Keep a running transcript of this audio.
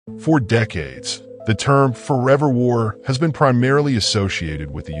For decades, the term forever war has been primarily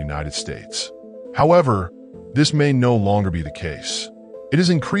associated with the United States. However, this may no longer be the case. It is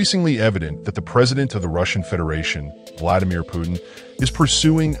increasingly evident that the president of the Russian Federation, Vladimir Putin, is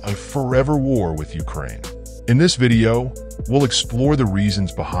pursuing a forever war with Ukraine. In this video, we'll explore the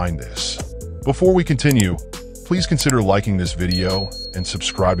reasons behind this. Before we continue, please consider liking this video and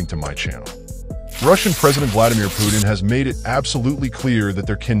subscribing to my channel. Russian President Vladimir Putin has made it absolutely clear that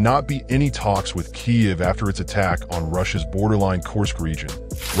there cannot be any talks with Kyiv after its attack on Russia's borderline Kursk region,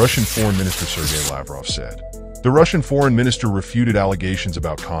 Russian Foreign Minister Sergei Lavrov said. The Russian foreign minister refuted allegations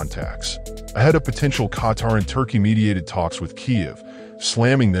about contacts ahead of potential Qatar and Turkey-mediated talks with Kyiv,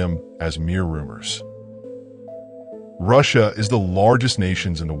 slamming them as mere rumors. Russia is the largest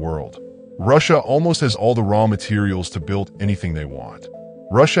nation in the world. Russia almost has all the raw materials to build anything they want.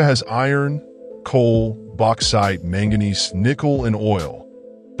 Russia has iron, coal, bauxite, manganese, nickel, and oil,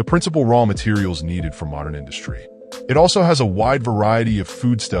 the principal raw materials needed for modern industry. It also has a wide variety of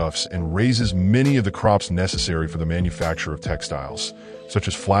foodstuffs and raises many of the crops necessary for the manufacture of textiles, such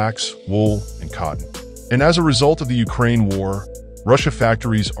as flax, wool, and cotton. And as a result of the Ukraine war, Russia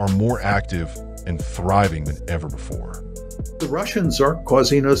factories are more active and thriving than ever before. The Russians are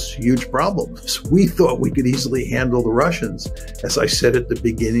causing us huge problems. We thought we could easily handle the Russians. As I said at the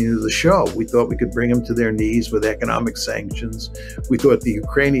beginning of the show, we thought we could bring them to their knees with economic sanctions. We thought the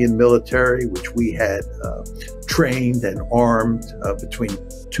Ukrainian military, which we had trained and armed between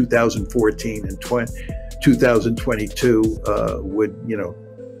 2014 and 2022, would,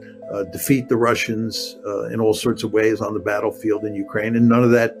 defeat the Russians in all sorts of ways on the battlefield in Ukraine, and none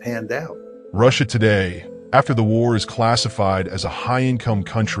of that panned out. Russia today, after the war, is classified as a high-income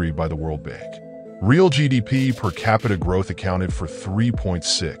country by the World Bank. Real GDP per capita growth accounted for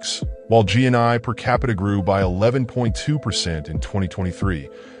 3.6%, while GNI per capita grew by 11.2% in 2023,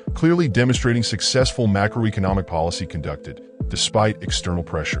 clearly demonstrating successful macroeconomic policy conducted despite external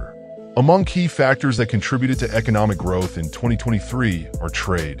pressure. Among key factors that contributed to economic growth in 2023 are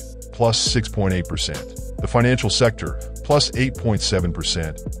trade, plus 6.8%, the financial sector, plus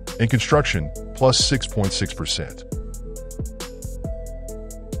 8.7%, and construction, plus 6.6%.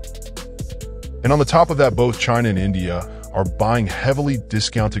 And on the top of that, both China and India are buying heavily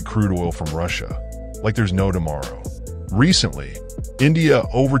discounted crude oil from Russia, like there's no tomorrow. Recently, India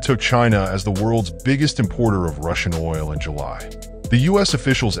overtook China as the world's biggest importer of Russian oil in July. The U.S.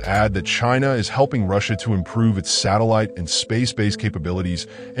 officials add that China is helping Russia to improve its satellite and space-based capabilities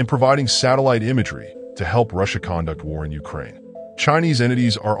and providing satellite imagery to help Russia conduct war in Ukraine. Chinese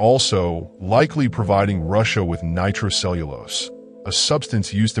entities are also likely providing Russia with nitrocellulose, a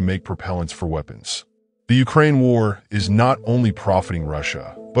substance used to make propellants for weapons. The Ukraine war is not only profiting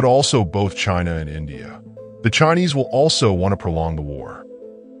Russia, but also both China and India. The Chinese will also want to prolong the war.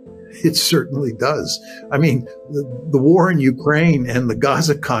 It certainly does. I mean, the war in Ukraine and the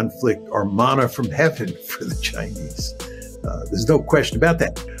Gaza conflict are manna from heaven for the Chinese. There's no question about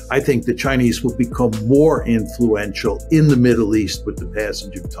that. I think the Chinese will become more influential in the Middle East with the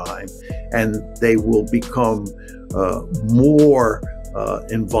passage of time, and they will become more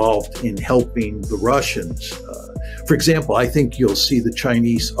involved in helping the Russians. For example, I think you'll see the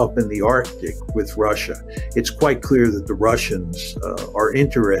Chinese up in the Arctic with Russia. It's quite clear that the Russians are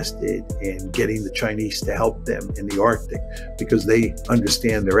interested in getting the Chinese to help them in the Arctic because they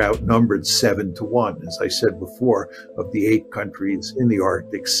understand they're outnumbered 7-1. As I said before, of the 8 countries in the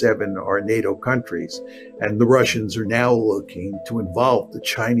Arctic, 7 are NATO countries. And the Russians are now looking to involve the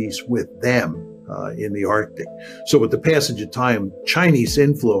Chinese with them in the Arctic. So with the passage of time, Chinese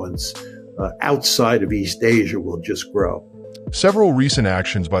influence outside of East Asia will just grow. Several recent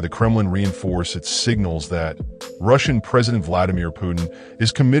actions by the Kremlin reinforce its signals that Russian President Vladimir Putin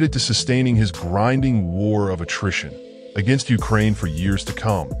is committed to sustaining his grinding war of attrition against Ukraine for years to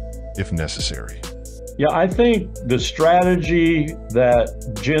come, if necessary. Yeah, I think the strategy that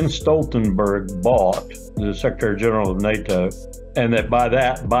Jens Stoltenberg bought, the Secretary General of NATO, and that by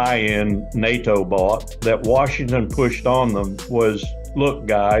that buy-in NATO bought, that Washington pushed on them was, look,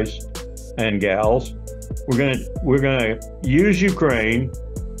 guys and gals, we're gonna use Ukraine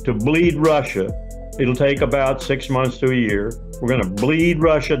to bleed Russia. It'll take about 6 months to a year. We're gonna bleed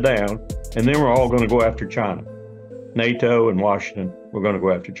Russia down, and then we're all gonna go after China. NATO and Washington, we're gonna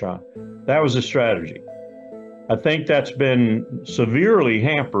go after China. That was the strategy. I think that's been severely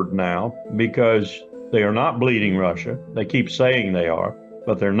hampered now because they are not bleeding Russia. They keep saying they are,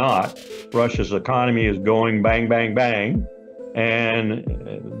 but they're not. Russia's economy is going bang, bang, bang. And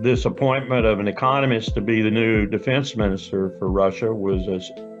this appointment of an economist to be the new defense minister for Russia was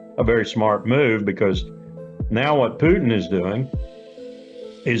a very smart move, because now what Putin is doing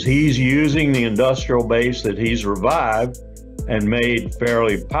is he's using the industrial base that he's revived and made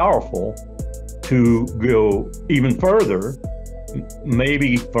fairly powerful to go even further,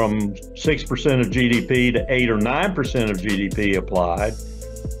 maybe from 6% of GDP to 8 or 9% of GDP applied,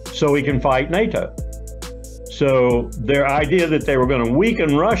 so he can fight NATO. So their idea that they were going to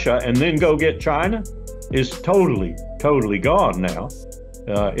weaken Russia and then go get China is totally gone now.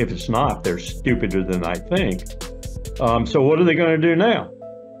 If it's not, they're stupider than I think. So what are they going to do now?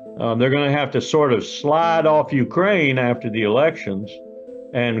 They're going to have to sort of slide off Ukraine after the elections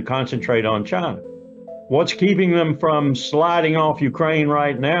and concentrate on China. What's keeping them from sliding off Ukraine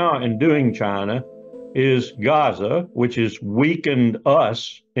right now and doing China is Gaza, which has weakened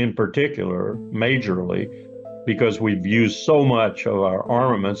us in particular majorly, because we've used so much of our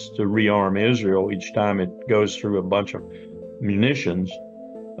armaments to rearm Israel each time it goes through a bunch of munitions.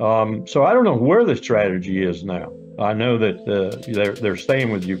 So I don't know where the strategy is now. I know that they're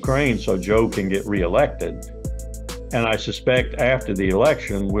staying with Ukraine so Joe can get reelected. And I suspect after the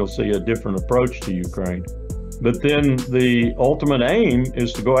election, we'll see a different approach to Ukraine. But then the ultimate aim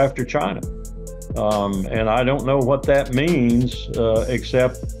is to go after China. And I don't know what that means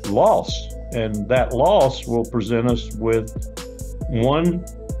except loss. And that loss will present us with one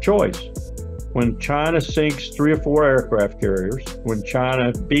choice. When China sinks 3 or 4 aircraft carriers, when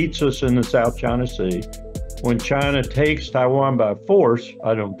China beats us in the South China Sea, when China takes Taiwan by force,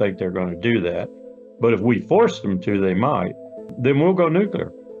 I don't think they're going to do that. But if we force them to, they might. Then we'll go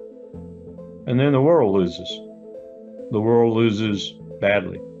nuclear. And then the world loses. The world loses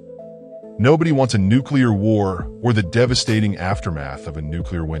badly. Nobody wants a nuclear war or the devastating aftermath of a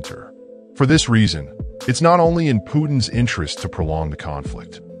nuclear winter. For this reason, it's not only in Putin's interest to prolong the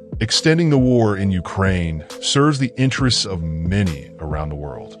conflict. Extending the war in Ukraine serves the interests of many around the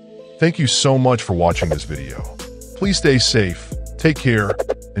world. Thank you so much for watching this video. Please stay safe, take care,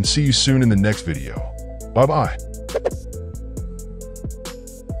 and see you soon in the next video. Bye-bye.